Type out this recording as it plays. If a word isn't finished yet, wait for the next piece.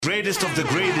Greatest of the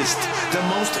greatest, the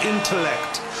most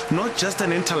intellect. Not just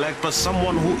an intellect, but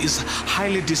someone who is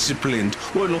highly disciplined.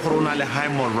 High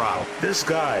morale. This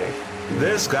guy,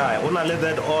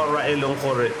 that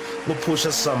aura, who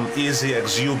pushes some easy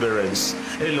exuberance.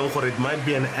 It might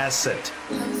be an asset.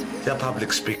 They're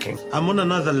public speaking. I'm on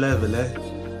another level,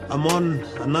 I'm on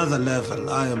another level.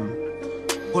 I am,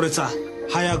 it's a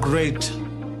higher grade,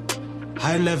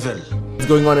 high level. What's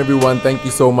going on, everyone? Thank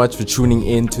you so much for tuning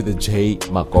in to the J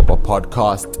Makopa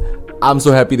podcast. I'm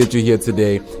so happy that you're here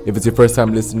today. If it's your first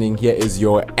time listening, here is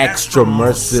your extra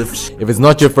mersive. If it's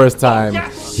not your first time,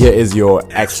 here is your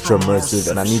extra mersive.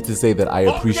 And I need to say that I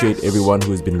appreciate everyone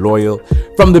who has been loyal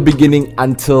from the beginning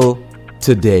until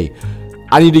today.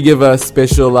 I need to give a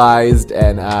specialized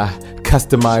and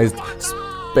customized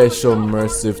special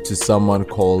mersive to someone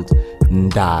called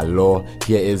Ndalo.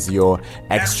 Here is your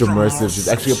extra mersive. She's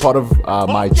actually a part of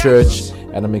my church,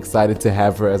 and I'm excited to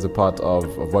have her as a part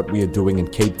of what we are doing in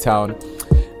Cape Town.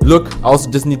 Look, I also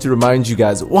just need to remind you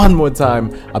guys one more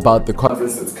time about the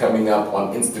conference that's coming up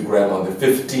on Instagram on the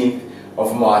 15th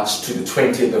of March to the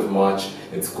 20th of March.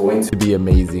 It's going to be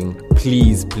amazing.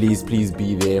 Please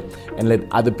be there and let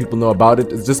other people know about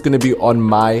it. It's just going to be on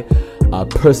my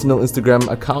personal Instagram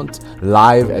account,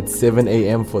 live at 7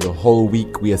 a.m. for the whole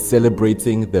week. We are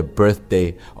celebrating the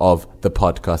birthday of the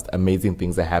podcast. Amazing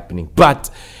things are happening. But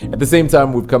at the same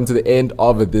time, we've come to the end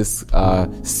of this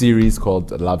series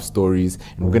called Love Stories.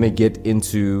 And we're going to get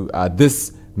into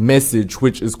this message,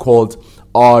 which is called,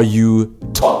 Are You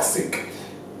Toxic?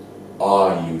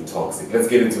 Are you toxic? Let's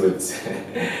get into it.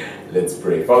 Let's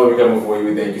pray. Father, we come before you.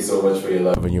 We thank you so much for your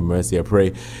love and your mercy. I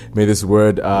pray, may this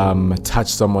word touch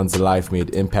someone's life. May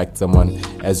it impact someone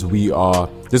as we are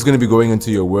just going to be going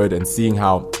into your word and seeing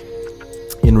how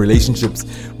in relationships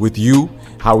with you,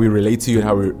 how we relate to you and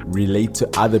how we relate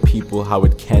to other people, how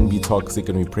it can be toxic.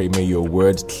 And we pray, may your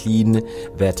word clean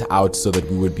that out so that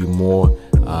we would be more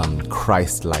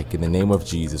Christ-like. In the name of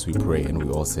Jesus, we pray. And we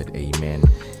all said amen.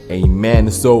 Amen.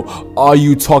 So, are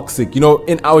you toxic? You know,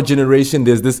 in our generation,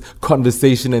 there's this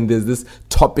conversation and there's this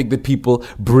topic that people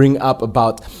bring up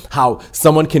about how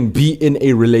someone can be in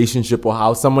a relationship or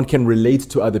how someone can relate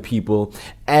to other people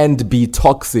and be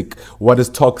toxic. What is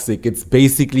toxic? It's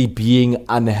basically being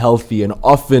unhealthy. And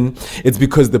often it's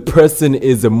because the person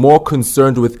is more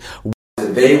concerned with what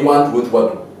they want, with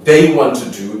what they want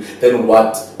to do than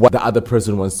what the other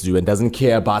person wants to do, and doesn't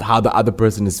care about how the other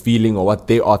person is feeling or what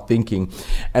they are thinking.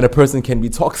 And a person can be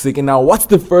toxic. And now, what's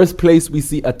the first place we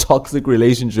see a toxic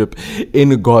relationship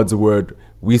in God's word?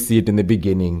 We see it in the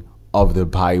beginning of the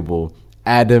Bible.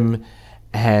 Adam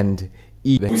and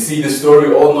Eve. We see the story.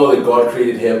 We all know that God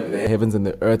created the heavens and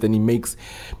the earth, and he makes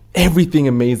everything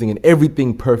amazing and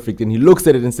everything perfect. And he looks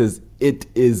at it and says, it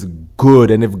is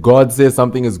good. And if God says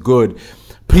something is good,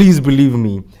 please believe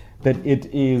me that it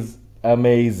is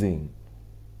amazing.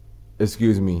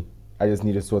 Excuse me. I just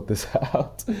need to sort this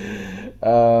out.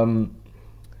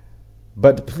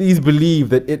 But please believe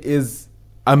that it is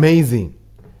amazing.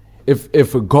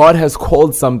 If God has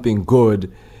called something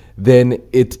good, then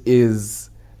it is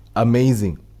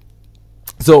amazing.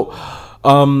 So,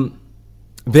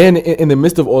 then in the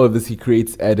midst of all of this, he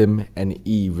creates Adam and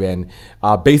Eve. And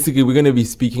basically, we're going to be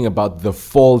speaking about the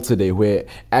fall today, where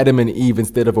Adam and Eve,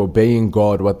 instead of obeying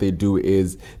God, what they do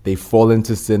is they fall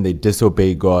into sin, they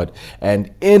disobey God.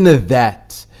 And in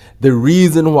that, the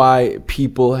reason why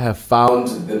people have found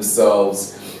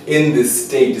themselves in this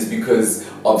state is because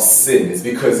of sin. It's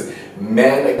because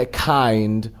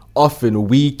mankind, often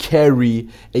we carry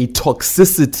a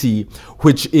toxicity,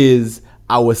 which is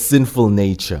our sinful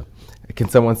nature. Can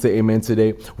someone say amen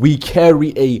today? We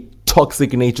carry a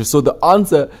toxic nature. So the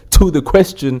answer to the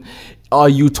question, are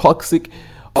you toxic?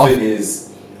 Often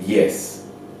is yes.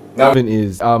 Now often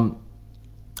is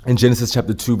in Genesis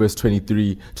chapter 2 verse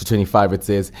 23 to 25 it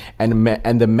says, and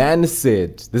the man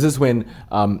said, this is when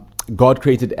God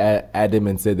created Adam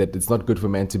and said that it's not good for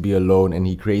man to be alone, and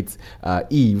he creates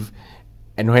Eve.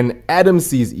 And when Adam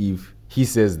sees Eve, he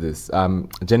says this,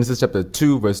 Genesis chapter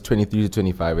 2, verse 23 to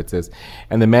 25, it says,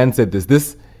 and the man said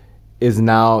this is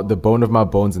now the bone of my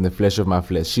bones and the flesh of my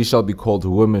flesh. She shall be called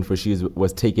woman, for she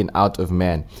was taken out of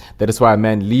man. That is why a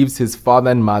man leaves his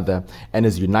father and mother and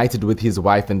is united with his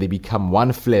wife, and they become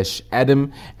one flesh.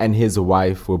 Adam and his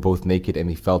wife were both naked, and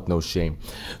he felt no shame.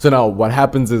 So now what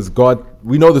happens is God,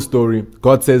 we know the story.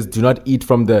 God says, do not eat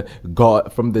from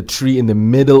the tree in the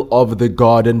middle of the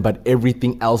garden, but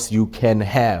everything else you can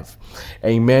have.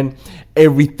 Amen.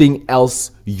 Everything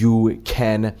else you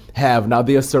can have. Now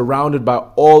they are surrounded by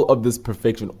all of this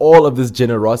perfection, all of this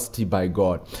generosity by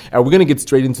God. And we're going to get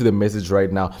straight into the message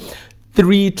right now.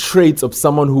 3 traits of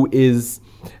someone who is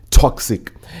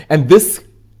toxic. And this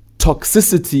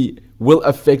toxicity will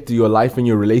affect your life and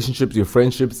your relationships, your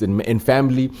friendships, and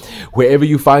family, wherever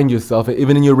you find yourself. And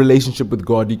even in your relationship with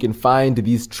God, you can find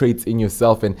these traits in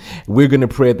yourself. And we're going to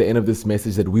pray at the end of this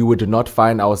message that we would not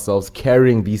find ourselves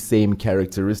carrying these same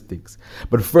characteristics.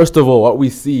 But first of all, what we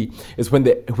see is when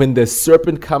the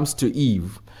serpent comes to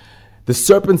Eve, the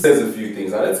serpent says a few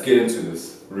things. Now let's get into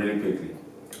this really quickly.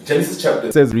 Genesis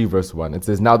chapter says 3 verse 1. It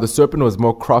says, "Now the serpent was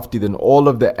more crafty than all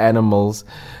of the animals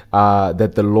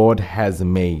that the Lord has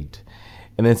made."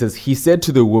 And then it says, "He said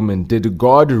to the woman, did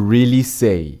God really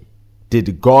say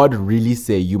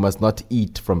you must not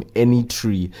eat from any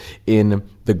tree in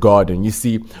the garden?" You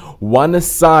see, one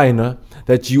sign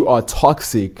that you are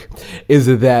toxic is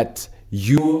that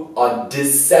you are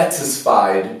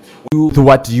dissatisfied with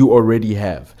what you already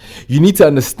have. You need to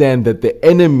understand that the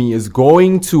enemy is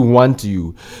going to want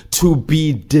you to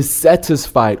be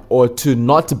dissatisfied or to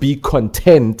not be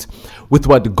content with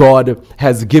what God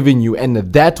has given you. And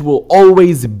that will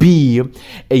always be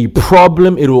a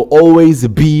problem. It will always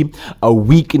be a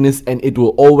weakness, and it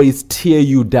will always tear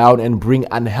you down and bring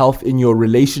unhealth in your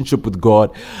relationship with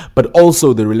God, but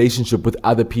also the relationship with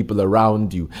other people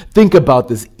around you. Think about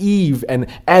this. Eve and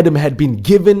Adam had been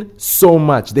given so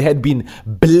much. They had been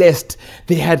blessed.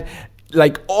 They had,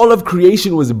 all of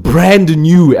creation was brand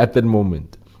new at that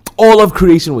moment. All of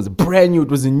creation was brand new.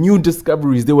 It was a new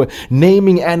discoveries. They were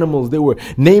naming animals. They were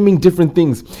naming different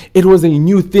things. It was a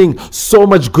new thing. So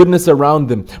much goodness around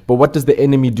them. But what does the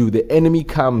enemy do? The enemy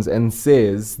comes and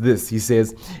says this. He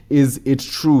says, "Is it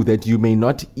true that you may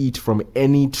not eat from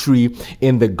any tree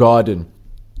in the garden?"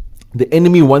 The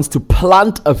enemy wants to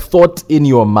plant a thought in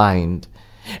your mind,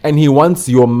 and he wants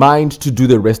your mind to do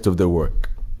the rest of the work.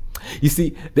 You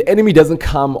see, the enemy doesn't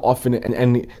come often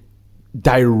and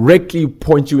directly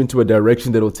point you into a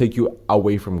direction that will take you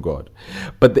away from God.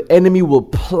 But the enemy will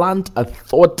plant a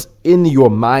thought in your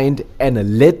mind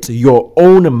and let your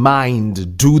own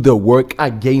mind do the work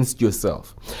against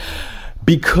yourself.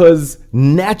 Because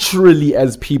naturally,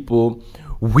 as people,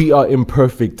 we are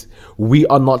imperfect. We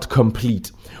are not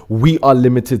complete. We are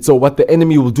limited. So what the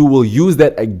enemy will do, will use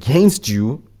that against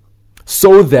you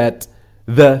so that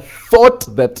the thought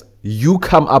that you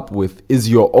come up with is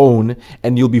your own,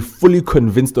 and you'll be fully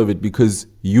convinced of it because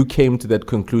you came to that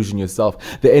conclusion yourself.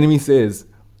 The enemy says,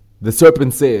 the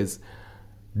serpent says,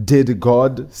 "Did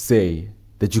God say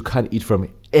that you can't eat from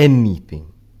anything?"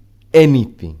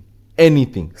 Anything.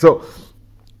 So,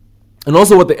 and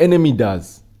also what the enemy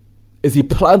does is he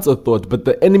plants a thought, but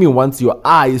the enemy wants your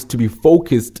eyes to be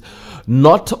focused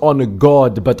not on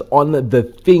God, but on the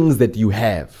things that you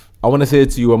have. I want to say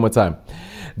it to you one more time.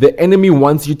 The enemy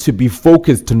wants you to be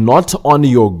focused not on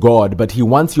your God, but he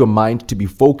wants your mind to be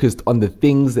focused on the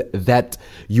things that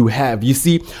you have. You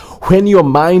see, when your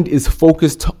mind is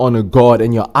focused on a God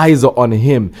and your eyes are on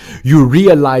him, you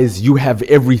realize you have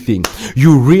everything.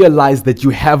 You realize that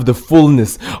you have the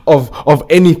fullness of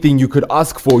anything you could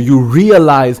ask for. You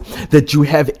realize that you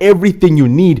have everything you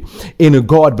need in a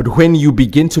God. But when you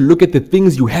begin to look at the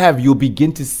things you have, you'll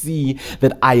begin to see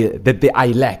that I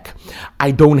lack.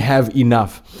 I don't have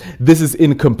enough. This is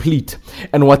incomplete.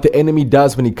 And what the enemy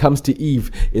does when it comes to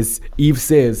Eve is Eve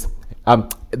says,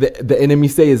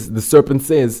 the serpent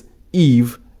says,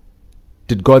 "Eve,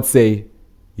 did God say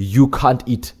you can't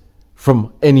eat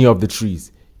from any of the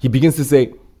trees?" He begins to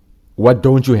say, "What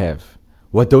don't you have?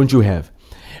 What don't you have?"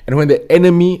 And when the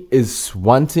enemy is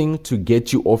wanting to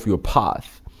get you off your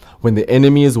path, when the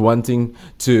enemy is wanting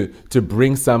to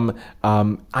bring some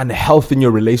unhealth in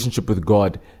your relationship with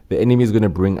God, the enemy is going to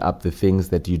bring up the things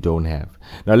that you don't have.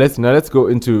 Now let's go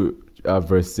into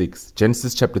verse 6.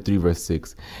 Genesis chapter 3 verse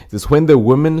 6. It says, "When the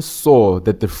woman saw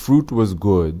that the fruit was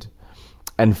good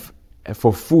and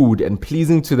for food and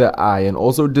pleasing to the eye and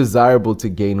also desirable to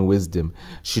gain wisdom,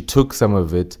 she took some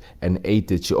of it and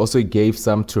ate it. She also gave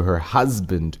some to her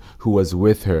husband who was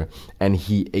with her, and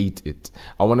he ate it."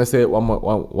 I want to say it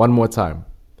one more time.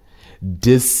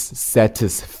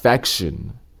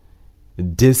 Dissatisfaction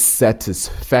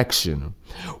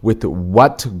with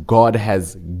what God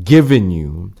has given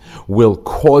you will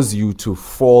cause you to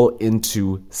fall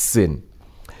into sin.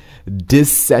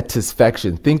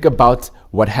 Dissatisfaction. Think about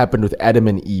what happened with Adam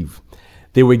and Eve.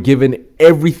 They were given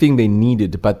everything they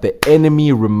needed, but the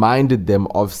enemy reminded them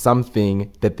of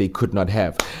something that they could not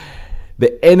have.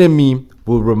 The enemy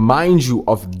will remind you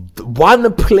of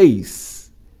one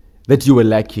place that you were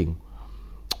lacking.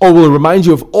 or will remind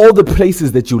you of all the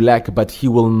places that you lack, but he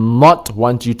will not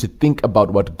want you to think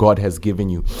about what God has given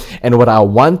you. And what I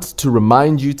want to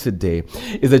remind you today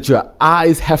is that your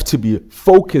eyes have to be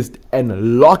focused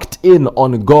and locked in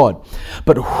on God.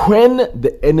 But when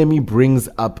the enemy brings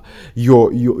up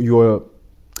your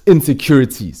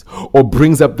insecurities or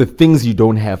brings up the things you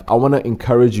don't have, I want to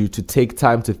encourage you to take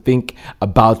time to think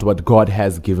about what God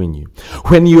has given you.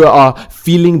 When you are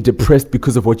feeling depressed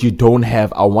because of what you don't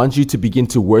have, I want you to begin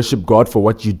to worship God for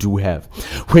what you do have.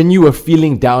 When you are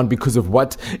feeling down because of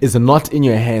what is not in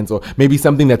your hands, or maybe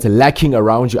something that's lacking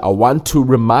around you, I want to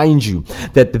remind you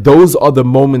that those are the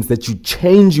moments that you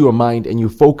change your mind and you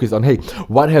focus on, hey,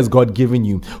 what has God given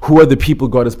you? Who are the people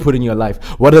God has put in your life?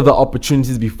 What are the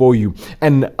opportunities before you?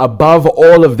 And above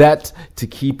all of that, to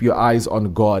keep your eyes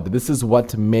on God. This is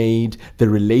what made the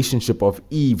relationship of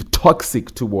Eve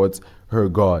toxic towards her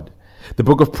God. The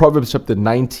book of Proverbs chapter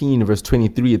 19 verse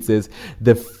 23, it says,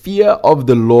 the fear of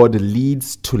the Lord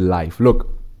leads to life.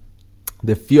 Look,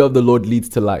 the fear of the Lord leads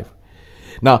to life.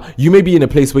 Now, you may be in a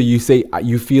place where you say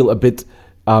you feel a bit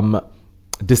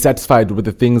dissatisfied with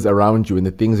the things around you and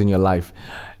the things in your life.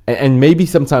 And maybe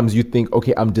sometimes you think,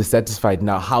 okay, I'm dissatisfied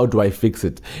now. How do I fix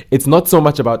it? It's not so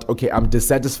much about, okay, I'm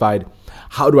dissatisfied.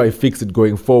 How do I fix it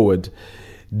going forward?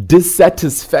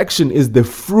 Dissatisfaction is the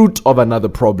fruit of another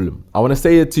problem. I want to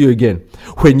say it to you again.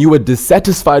 When you are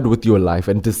dissatisfied with your life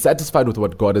and dissatisfied with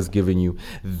what God has given you,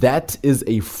 that is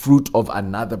a fruit of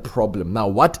another problem. Now,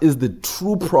 what is the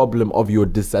true problem of your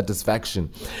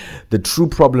dissatisfaction? The true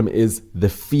problem is the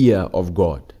fear of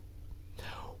God.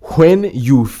 When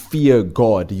you fear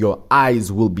God, your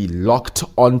eyes will be locked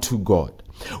onto God.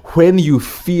 When you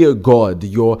fear God,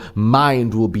 your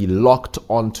mind will be locked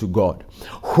onto God.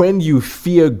 When you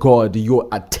fear God, your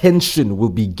attention will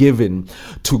be given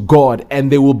to God,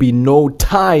 and there will be no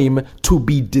time to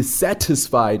be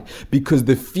dissatisfied, because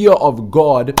the fear of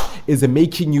God is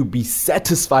making you be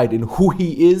satisfied in who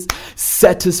He is,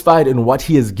 satisfied in what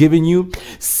He has given you,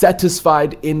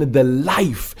 satisfied in the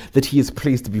life that He has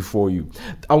placed before you.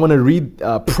 I want to read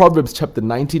Proverbs chapter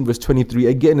 19 verse 23.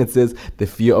 Again, it says, the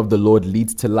fear of the Lord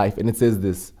leads to life. And it says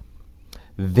this,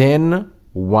 then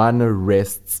one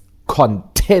rests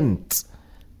content,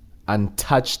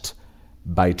 untouched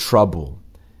by trouble.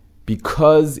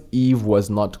 Because Eve was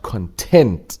not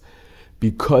content,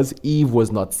 because Eve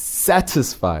was not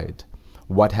satisfied,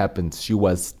 what happened? She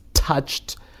was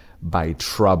touched by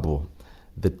trouble.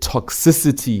 The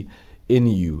toxicity in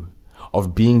you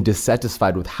of being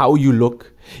dissatisfied with how you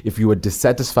look, if you are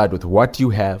dissatisfied with what you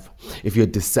have, if you're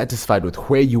dissatisfied with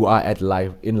where you are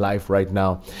in life right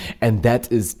now, and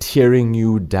that is tearing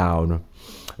you down,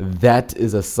 that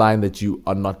is a sign that you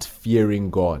are not fearing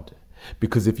God.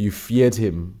 Because if you feared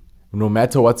Him, no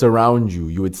matter what's around you,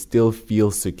 you would still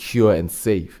feel secure and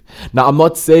safe. Now, I'm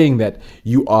not saying that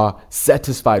you are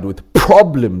satisfied with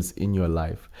problems in your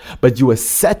life, but you are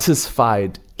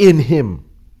satisfied in Him.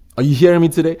 Are you hearing me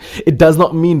today? It does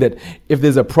not mean that if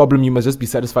there's a problem, you must just be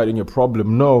satisfied in your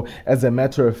problem. No, as a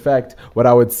matter of fact, what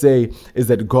I would say is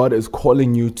that God is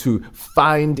calling you to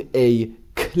find a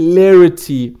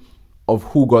clarity of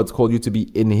who God's called you to be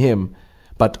in Him,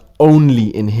 but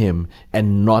only in Him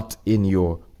and not in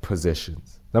your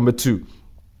possessions. Number 2,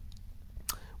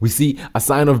 we see a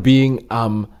sign of being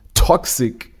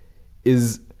toxic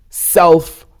is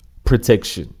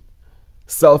self-protection.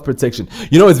 Self-protection.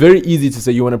 You know, it's very easy to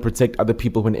say you want to protect other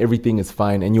people when everything is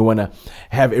fine, and you want to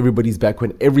have everybody's back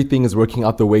when everything is working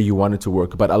out the way you want it to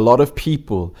work. But a lot of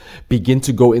people begin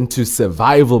to go into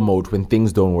survival mode when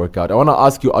things don't work out. I want to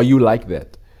ask you, are you like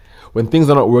that? When things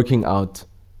are not working out,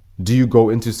 do you go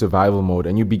into survival mode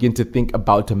and you begin to think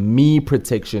about me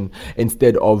protection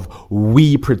instead of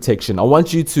we protection? I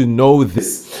want you to know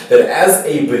this, that as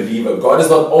a believer, God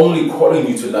is not only calling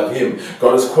you to love Him,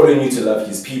 God is calling you to love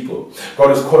His people.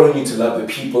 God is calling you to love the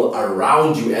people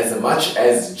around you as much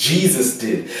as Jesus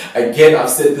did. Again, I've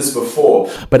said this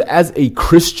before, but as a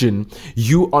Christian,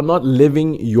 you are not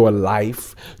living your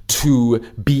life to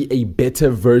be a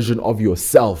better version of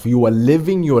yourself. You are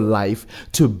living your life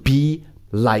to be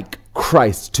like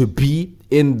Christ, to be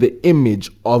in the image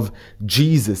of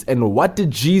Jesus. And what did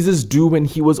Jesus do when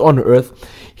He was on earth?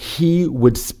 He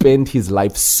would spend His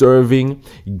life serving,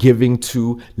 giving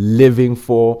to, living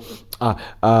for,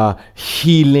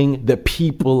 healing the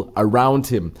people around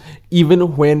Him.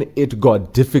 Even when it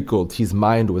got difficult, His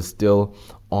mind was still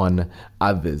on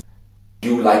others.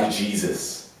 You like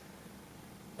Jesus?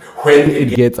 When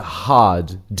it gets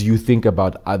hard, do you think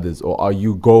about others, or are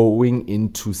you going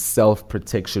into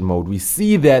self-protection mode? We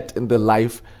see that in the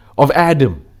life of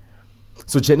Adam.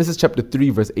 So Genesis chapter 3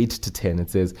 verse 8 to 10, it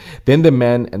says, Then the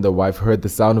man and the wife heard the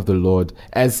sound of the Lord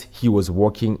as he was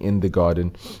walking in the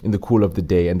garden in the cool of the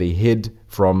day, and they hid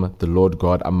from the Lord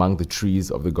God among the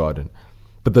trees of the garden.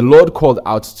 But the Lord called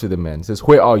out to the man, says,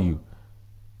 Where are you?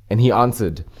 And he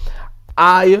answered,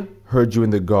 I heard you in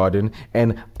the garden,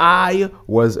 and I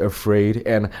was afraid,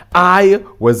 and I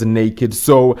was naked,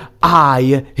 so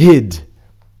I hid.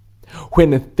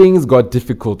 When things got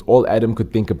difficult, all Adam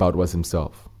could think about was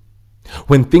himself.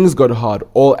 When things got hard,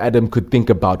 all Adam could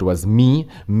think about was me,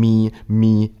 me,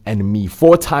 me, and me.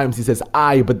 4 times he says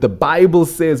I, but the Bible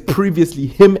says previously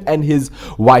him and his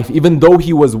wife. Even though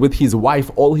he was with his wife,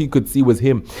 all he could see was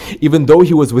him. Even though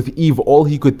he was with Eve, all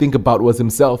he could think about was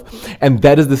himself. And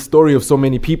that is the story of so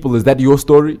many people. Is that your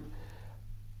story?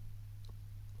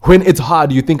 When it's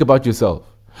hard, you think about yourself.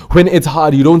 When it's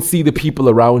hard, you don't see the people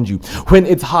around you. When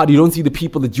it's hard, you don't see the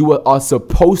people that you are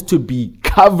supposed to be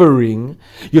covering.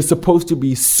 You're supposed to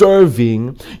be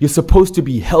serving. You're supposed to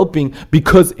be helping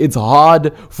because it's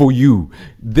hard for you.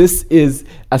 This is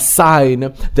a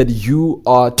sign that you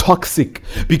are toxic,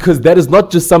 because that is not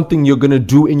just something you're going to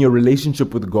do in your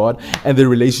relationship with God and the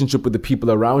relationship with the people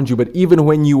around you, but even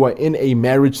when you are in a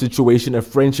marriage situation, a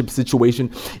friendship situation,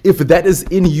 if that is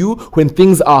in you, when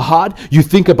things are hard, you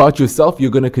think about yourself, you're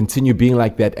going to continue being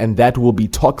like that, and that will be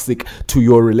toxic to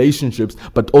your relationships,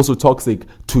 but also toxic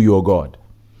to your God.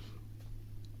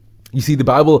 You see, the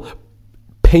Bible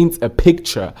paints a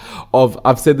picture of,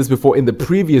 I've said this before in the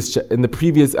previous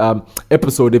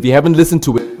episode. If you haven't listened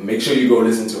to it, make sure you go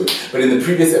listen to it. But in the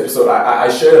previous episode, I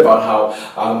shared about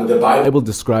how the Bible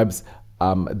describes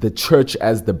the church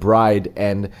as the bride,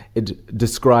 and it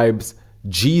describes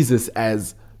Jesus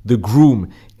as the groom.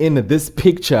 In this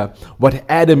picture, what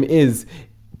Adam is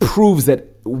proves that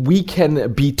we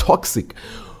can be toxic.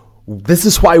 This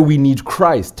is why we need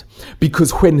Christ,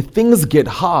 because when things get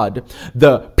hard,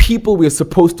 the people we're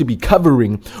supposed to be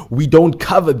covering, we don't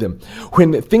cover them.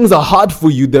 When things are hard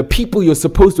for you, the people you're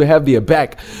supposed to have their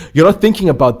back, you're not thinking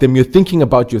about them, you're thinking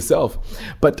about yourself.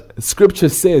 But scripture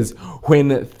says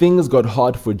when things got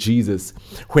hard for Jesus,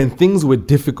 when things were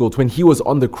difficult, when he was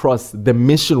on the cross, the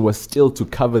mission was still to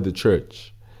cover the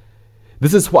church.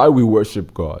 This is why we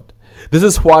worship God. This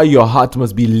is why your heart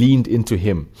must be leaned into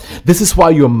him. This is why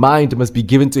your mind must be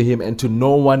given to him and to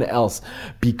no one else.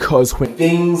 Because when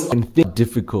things are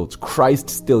difficult, Christ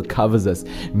still covers us.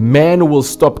 Man will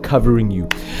stop covering you.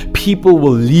 People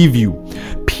will leave you.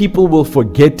 People will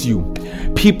forget you.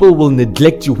 People will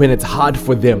neglect you when it's hard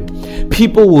for them.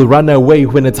 People will run away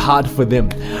when it's hard for them.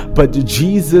 But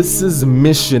Jesus's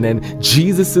mission and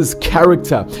Jesus's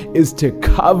character is to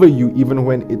cover you even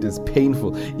when it is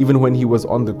painful. Even when he was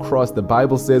on the cross, the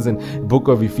Bible says in book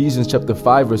of Ephesians chapter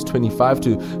 5 verse 25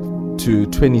 to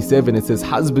 27, it says,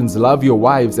 Husbands, love your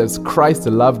wives as Christ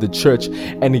loved the church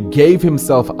and he gave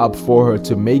himself up for her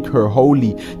to make her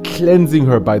holy, cleansing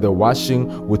her by the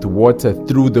washing with water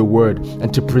through the word,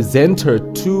 and to present her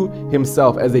to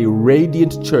himself as a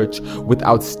radiant church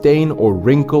without stain or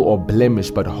wrinkle or blemish,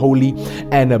 but holy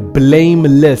and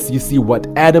blameless. You see, what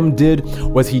Adam did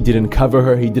was he didn't cover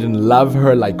her. He didn't love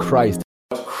her like Christ.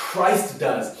 What Christ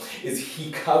does is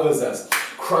he covers us.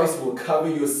 Christ will cover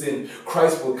your sin.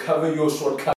 Christ will cover your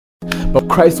shortcomings. But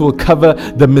Christ will cover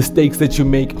the mistakes that you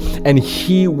make, and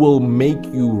he will make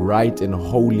you right and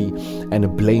holy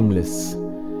and blameless.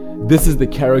 This is the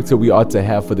character we ought to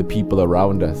have for the people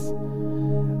around us,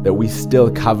 that we still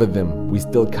cover them. We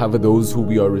still cover those who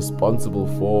we are responsible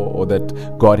for or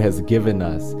that God has given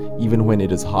us, even when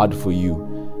it is hard for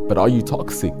you. But are you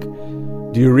toxic?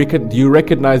 Do you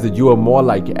recognize that you are more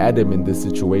like Adam in this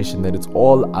situation, that it's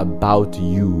all about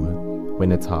you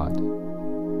when it's hard?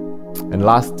 And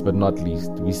last but not least,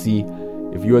 we see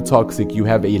if you are toxic, you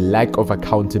have a lack of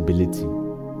accountability.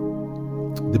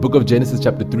 The book of Genesis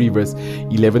chapter 3 verse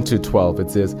 11 to 12, it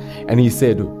says, And he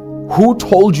said, Who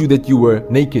told you that you were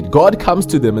naked? God comes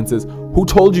to them and says, Who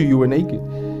told you were naked?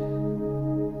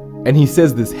 And he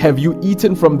says this, Have you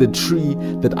eaten from the tree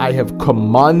that I have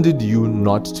commanded you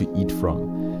not to eat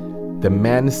from? The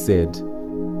man said,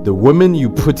 The woman you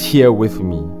put here with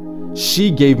me, she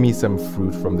gave me some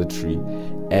fruit from the tree,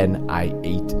 and I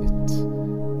ate it.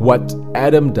 What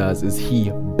Adam does is he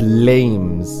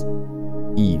blames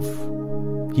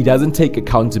Eve. He doesn't take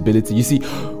accountability. You see,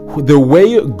 the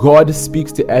way God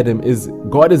speaks to Adam is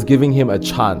God is giving him a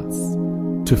chance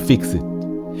to fix it.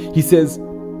 He says,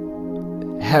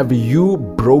 Have you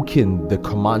broken the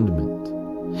commandment?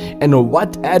 And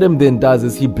what Adam then does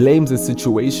is he blames the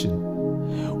situation.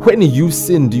 When you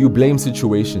sin, do you blame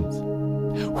situations?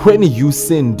 When you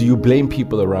sin, do you blame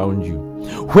people around you?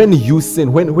 When you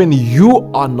sin, when you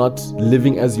are not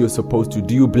living as you're supposed to,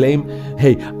 do you blame,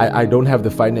 hey, I don't have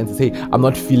the finances, hey, I'm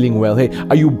not feeling well, hey,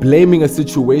 are you blaming a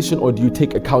situation, or do you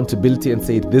take accountability and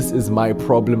say, this is my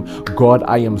problem, God,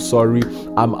 I am sorry,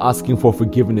 I'm asking for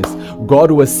forgiveness?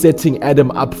 God was setting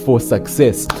Adam up for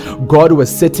success. God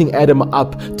was setting Adam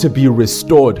up to be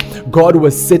restored. God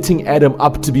was setting Adam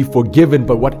up to be forgiven,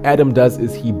 but what Adam does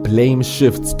is he blame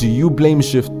shifts. Do you blame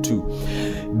shift too?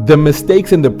 The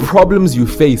mistakes and the problems you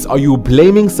face, are you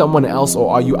blaming someone else,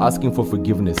 or are you asking for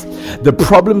forgiveness? The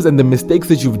problems and the mistakes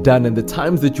that you've done and the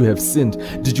times that you have sinned,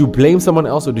 did you blame someone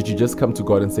else, or did you just come to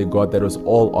God and say, God, that was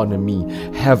all on me?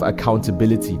 Have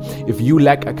accountability. If you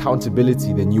lack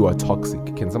accountability, then you are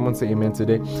toxic. Can someone say amen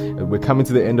today? We're coming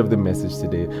to the end of the message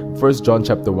today. 1 John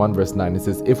chapter 1 verse 9, it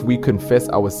says, if we confess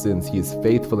our sins, he is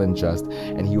faithful and just,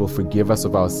 and he will forgive us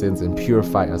of our sins and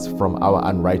purify us from our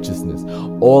unrighteousness.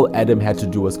 All Adam had to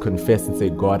do was confess and say,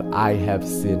 God, I have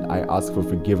sinned, I ask for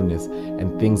forgiveness,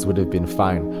 and things would have been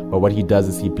fine. But what he does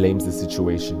is he blames the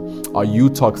situation. Are you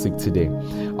toxic today?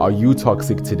 Are you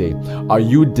toxic today? Are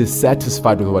you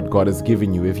dissatisfied with what God has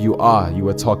given you? If you are, you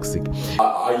are toxic.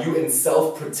 Are you in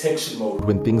self-protection mode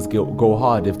when things go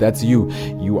hard? If that's you,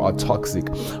 you are toxic.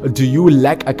 Do you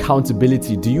lack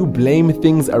accountability? Do you blame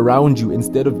things around you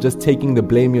instead of just taking the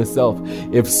blame yourself?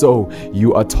 If so,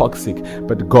 you are toxic.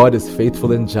 But God is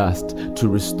faithful and just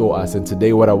to restore us. And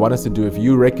today, what I want us to do, if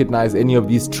you recognize any of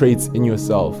these traits in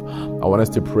yourself, I want us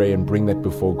to pray and bring that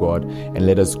before God, and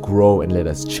let us grow and let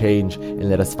us change and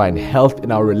let us find health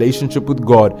in our relationship with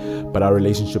God, but our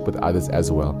relationship with others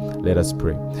as well. Let us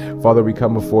pray. Father, we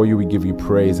come before you, we give you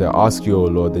praise. I ask you, O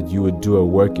Lord, that you would do a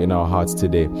work in our hearts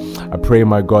today. I pray,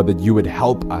 my God, that you would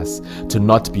help us to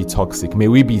not be toxic. May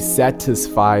we be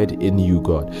satisfied in you,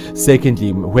 God.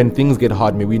 Secondly, when things get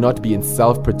hard, may we not be in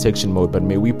self-protection mode, but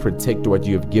may we protect what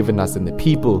you have given us and the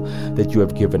people that you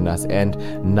have given us. And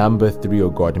number 3, oh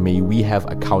God, may we have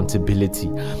accountability.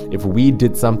 If we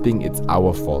did something, it's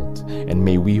our fault, and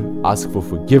may we ask for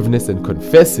forgiveness and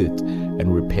confess it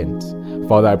and repent.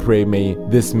 Father, I pray, may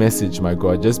this message, my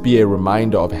God, just be a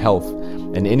reminder of health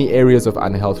and any areas of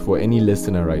unhealth for any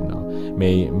listener right now.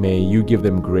 May you give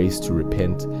them grace to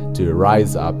repent, to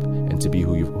rise up, and to be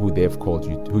who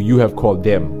you have called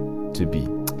them to be.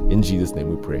 In Jesus' name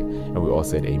we pray. And we all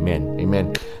said amen.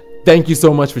 Amen. Thank you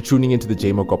so much for tuning into the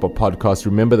J Makopa podcast.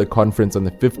 Remember the conference on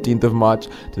the 15th of March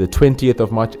to the 20th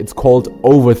of March. It's called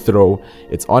Overthrow.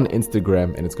 It's on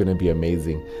Instagram and it's going to be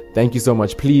amazing. Thank you so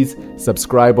much. Please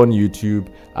subscribe on YouTube.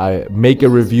 Make a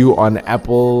review on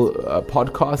Apple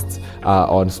Podcasts,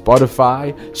 on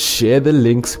Spotify. Share the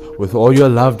links with all your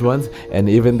loved ones and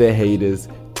even their haters.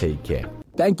 Take care.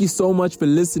 Thank you so much for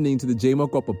listening to the J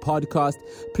Makopa podcast.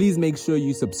 Please make sure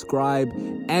you subscribe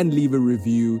and leave a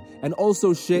review, and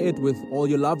also share it with all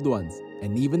your loved ones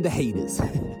and even the haters.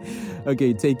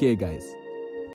 Okay, take care, guys.